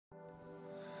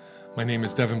My name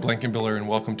is Devin Blankenbiller, and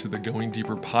welcome to the Going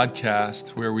Deeper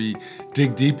podcast, where we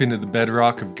dig deep into the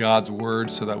bedrock of God's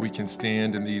Word so that we can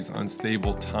stand in these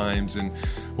unstable times. And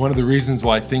one of the reasons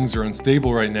why things are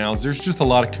unstable right now is there's just a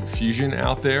lot of confusion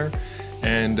out there.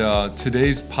 And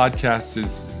today's podcast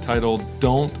is titled,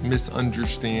 Don't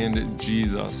Misunderstand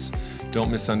Jesus. Don't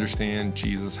misunderstand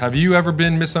Jesus. Have you ever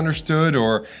been misunderstood,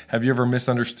 or have you ever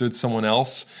misunderstood someone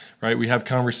else? Right? We have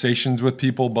conversations with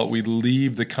people, but we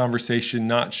leave the conversation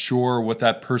not sure what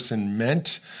that person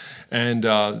meant.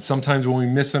 And sometimes when we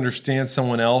misunderstand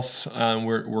someone else,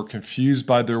 we're confused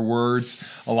by their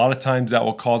words. A lot of times that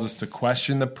will cause us to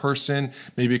question the person.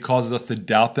 Maybe it causes us to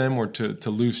doubt them or to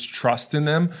lose trust in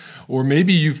them. Or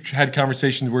maybe you've had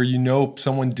conversations where you know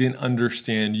someone didn't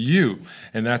understand you,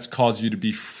 and that's caused you to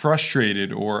be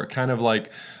frustrated or kind of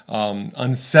like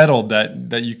unsettled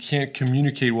that you can't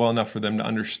communicate well enough for them to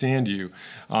understand you.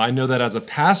 I know that as a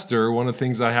pastor, one of the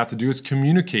things I have to do is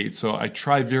communicate. So I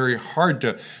try very hard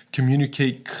to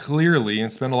communicate clearly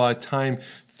and spend a lot of time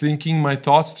thinking my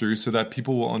thoughts through so that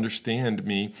people will understand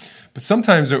me. But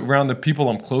sometimes around the people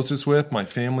I'm closest with, my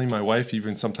family, my wife,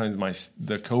 even sometimes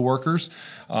the coworkers,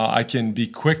 I can be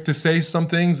quick to say some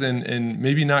things and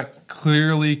maybe not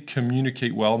clearly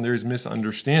communicate well, and there's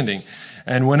misunderstanding.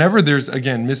 And whenever there's,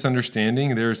 again,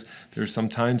 misunderstanding, there's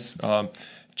sometimes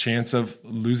chance of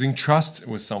losing trust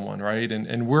with someone, right?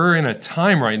 And we're in a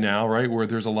time right now, right, where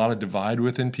there's a lot of divide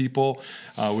within people,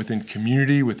 within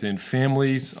community, within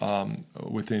families,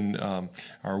 within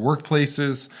our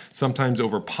workplaces, sometimes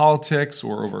over politics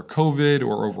or over COVID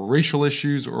or over racial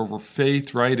issues or over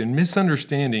faith, right? And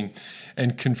misunderstanding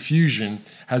and confusion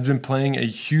has been playing a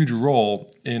huge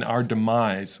role in our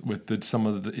demise with some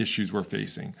of the issues we're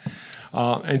facing.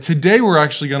 And today we're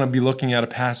actually going to be looking at a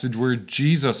passage where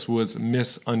Jesus was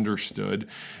misunderstood.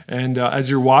 And as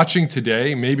you're watching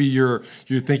today, maybe you're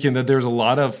thinking that there's a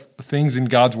lot of things in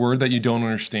God's Word that you don't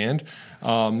understand.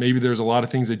 Maybe there's a lot of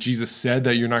things that Jesus said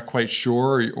that you're not quite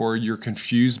sure or you're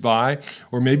confused by.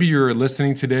 Or maybe you're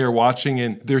listening today or watching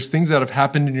and there's things that have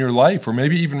happened in your life, or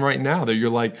maybe even right now that you're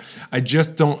like, I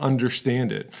just don't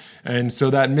understand it. And so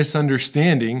that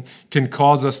misunderstanding can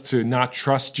cause us to not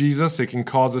trust Jesus. It can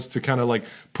cause us to kind of like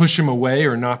push him away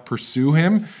or not pursue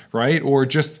him, right? Or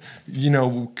just,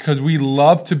 because we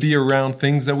love to be around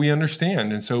things that we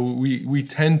understand. And so we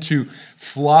tend to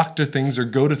flock to things or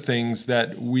go to things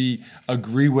that we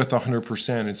agree with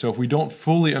 100%. And so if we don't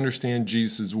fully understand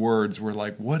Jesus' words, we're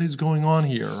like, what is going on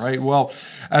here, right? Well,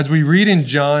 as we read in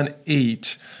John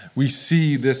 8, we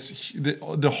see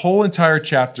the whole entire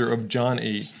chapter of John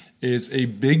 8 is a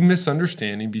big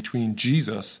misunderstanding between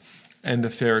Jesus and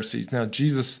the Pharisees. Now,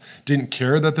 Jesus didn't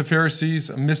care that the Pharisees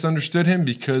misunderstood him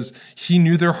because he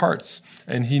knew their hearts,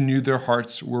 and he knew their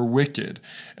hearts were wicked.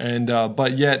 And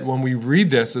but yet, when we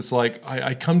read this, it's like,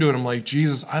 I come to it, I'm like,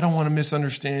 Jesus, I don't want to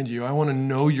misunderstand you. I want to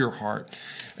know your heart.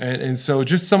 And so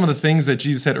just some of the things that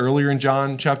Jesus said earlier in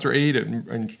John chapter 8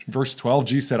 and verse 12,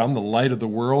 Jesus said, I'm the light of the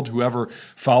world. Whoever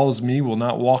follows me will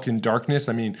not walk in darkness.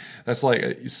 I mean, that's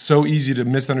like so easy to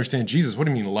misunderstand Jesus. What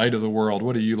do you mean light of the world?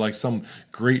 What are you, like some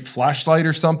great flashlight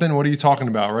or something? What are you talking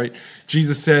about, right?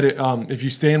 Jesus said, if you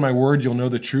stay in my word, you'll know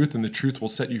the truth, and the truth will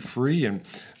set you free. And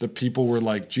the people were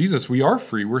like, Jesus, we are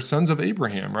free. We're sons of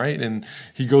Abraham, right? And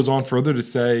he goes on further to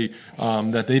say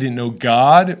that they didn't know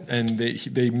God, and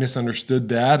they misunderstood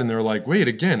that. And they're like, wait,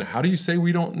 again, how do you say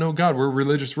we don't know God? We're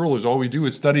religious rulers. All we do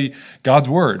is study God's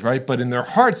word, right? But in their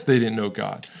hearts, they didn't know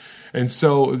God. And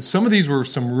so some of these were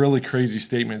some really crazy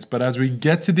statements. But as we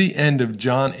get to the end of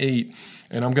John 8,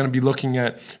 and I'm going to be looking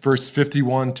at verse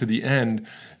 51 to the end,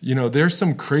 there's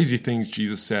some crazy things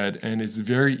Jesus said, and it's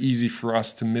very easy for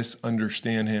us to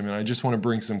misunderstand him. And I just want to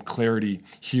bring some clarity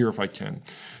here if I can.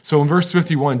 So in verse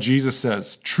 51, Jesus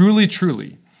says, truly,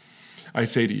 truly, I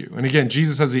say to you. And again,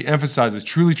 Jesus, as he emphasizes,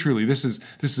 truly, truly, this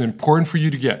is important for you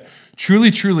to get.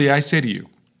 Truly, truly, I say to you,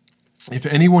 if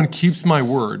anyone keeps my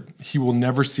word, he will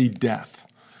never see death.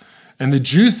 And the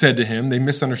Jews said to him, they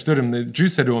misunderstood him. The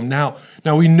Jews said to him, now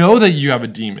we know that you have a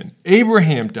demon.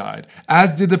 Abraham died,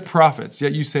 as did the prophets.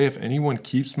 Yet you say, if anyone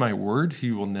keeps my word,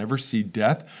 he will never see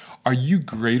death. Are you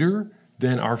greater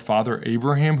than our father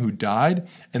Abraham, who died,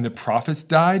 and the prophets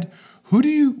died? Who do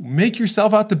you make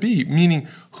yourself out to be? Meaning,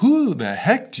 who the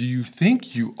heck do you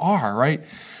think you are, right?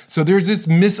 So there's this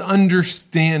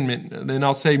misunderstanding, and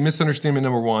I'll say misunderstanding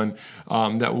number one,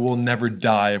 that we'll never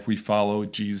die if we follow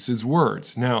Jesus'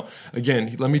 words. Now,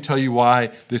 again, let me tell you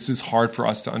why this is hard for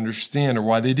us to understand, or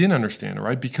why they didn't understand it,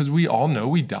 right? Because we all know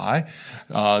we die.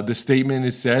 The statement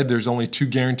is said, there's only two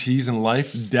guarantees in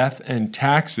life, death and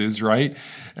taxes, right?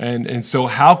 And so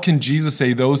how can Jesus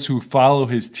say those who follow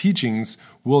his teachings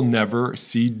will never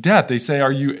see death. They say,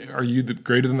 are you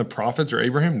greater than the prophets or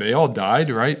Abraham? They all died,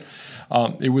 right?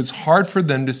 It was hard for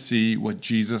them to see what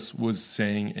Jesus was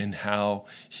saying and how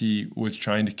he was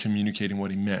trying to communicate and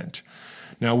what he meant.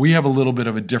 Now, we have a little bit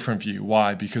of a different view.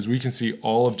 Why? Because we can see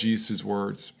all of Jesus'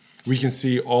 words. We can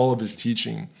see all of his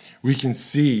teaching. We can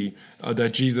see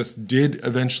that Jesus did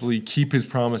eventually keep his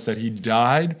promise, that he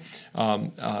died,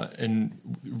 and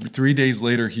 3 days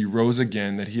later he rose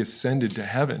again, that he ascended to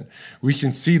heaven. We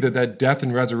can see that death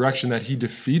and resurrection, that he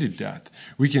defeated death.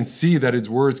 We can see that his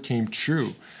words came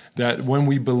true, that when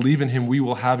we believe in him, we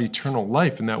will have eternal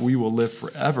life and that we will live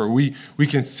forever. We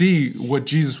can see what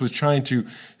Jesus was trying to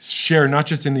share, not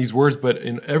just in these words, but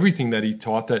in everything that he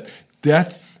taught, that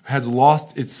death has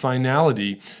lost its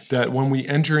finality, that when we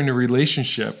enter into a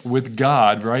relationship with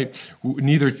God, right,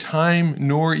 neither time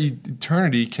nor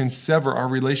eternity can sever our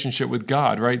relationship with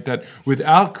God, right? That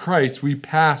without Christ, we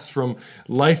pass from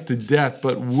life to death,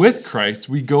 but with Christ,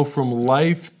 we go from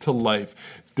life to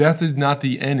life. Death is not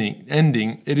the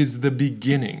ending, it is the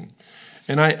beginning.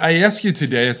 And I ask you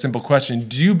today a simple question.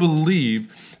 Do you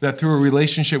believe that through a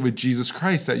relationship with Jesus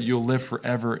Christ that you'll live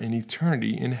forever in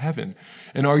eternity in heaven?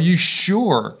 And are you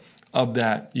sure of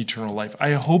that eternal life?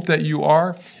 I hope that you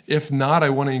are. If not, I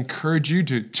want to encourage you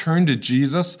to turn to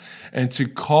Jesus and to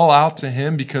call out to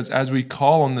him, because as we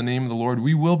call on the name of the Lord,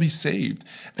 we will be saved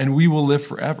and we will live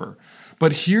forever.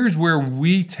 But here's where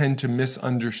we tend to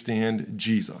misunderstand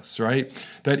Jesus, right?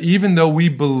 That even though we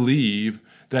believe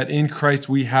that in Christ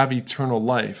we have eternal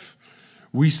life,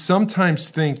 we sometimes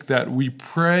think that we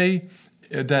pray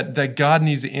that God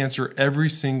needs to answer every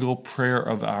single prayer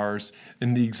of ours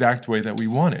in the exact way that we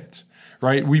want it,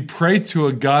 right? We pray to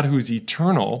a God who is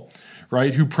eternal,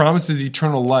 right, who promises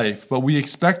eternal life, but we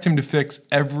expect him to fix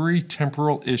every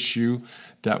temporal issue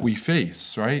that we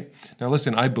face, right? Now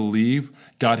listen, I believe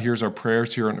God hears our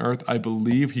prayers here on earth. I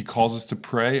believe he calls us to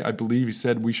pray. I believe he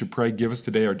said we should pray, give us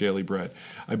today our daily bread.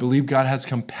 I believe God has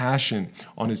compassion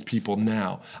on his people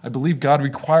now. I believe God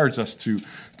requires us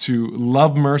to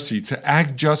love mercy, to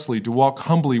act justly, to walk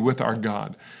humbly with our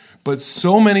God. But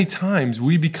so many times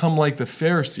we become like the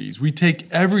Pharisees. We take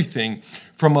everything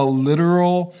from a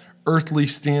literal earthly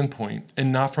standpoint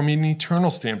and not from an eternal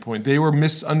standpoint. They were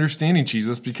misunderstanding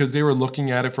Jesus because they were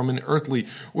looking at it from an earthly,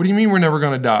 what do you mean we're never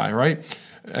going to die, right?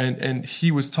 And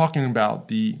he was talking about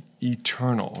the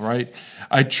eternal, right?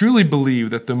 I truly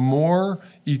believe that the more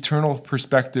eternal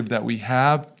perspective that we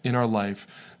have in our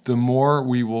life, the more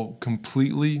we will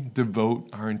completely devote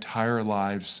our entire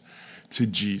lives to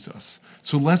Jesus.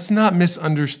 So let's not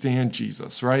misunderstand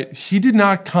Jesus, right? He did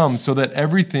not come so that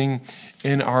everything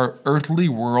in our earthly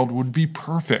world would be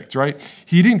perfect, right?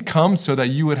 He didn't come so that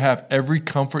you would have every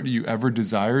comfort you ever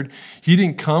desired. He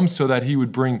didn't come so that he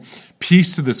would bring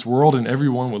peace to this world and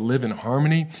everyone would live in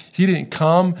harmony. He didn't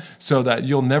come so that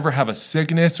you'll never have a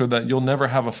sickness or that you'll never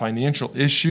have a financial issue.